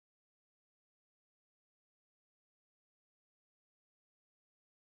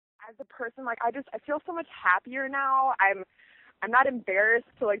as a person, like, I feel so much happier now. I'm not embarrassed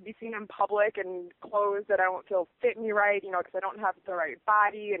to, like, be seen in public in clothes that I don't feel fit me right, you know, because I don't have the right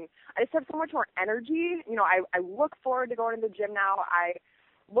body. And I just have so much more energy. You know, I look forward to going to the gym now. I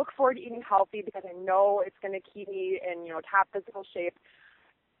look forward to eating healthy because I know it's going to keep me in, you know, top physical shape.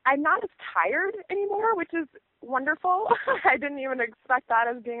 I'm not as tired anymore, which is wonderful. I didn't even expect that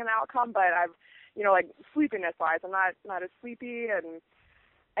as being an outcome, but I've, you know, like, sleepiness-wise, I'm not as sleepy, and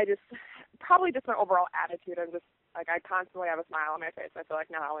I just, probably just my overall attitude. I'm just, like, I constantly have a smile on my face, I feel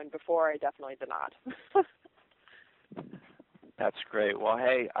like now, and before I definitely did not. That's great. Well,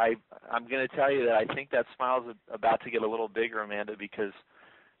 hey, I'm going to tell you that I think that smile's about to get a little bigger, Amanda, because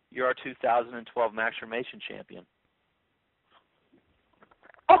you're our 2012 MaxFormation champion.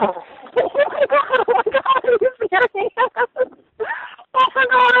 Oh my God, are you serious? Oh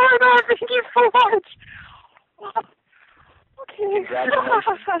my God, thank you so much. Okay.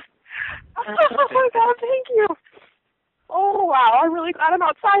 Congratulations. Oh my God, thank you. Oh wow, I'm really glad I'm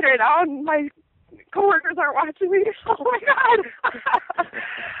outside right now and my coworkers aren't watching me. Oh my God.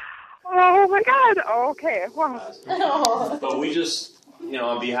 Oh my God. Okay. Wow. But we just, you know,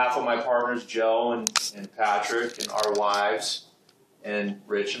 on behalf of my partners Joe and Patrick and our wives and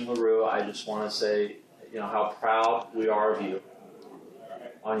Rich and LaRue, I just want to say, you know, how proud we are of you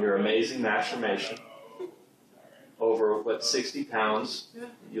on your amazing MaxFormation. Over, 60 pounds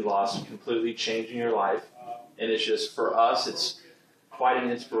you lost, completely changing your life. And it's just, for us, it's quite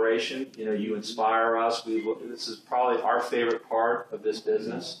an inspiration. You know, you inspire us. This is probably our favorite part of this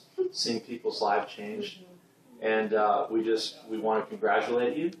business, seeing people's lives change. And we want to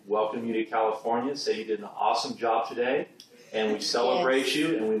congratulate you, welcome you to California, say you did an awesome job today. And we celebrate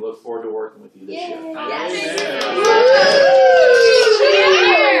you, and we look forward to working with you this year. Yes.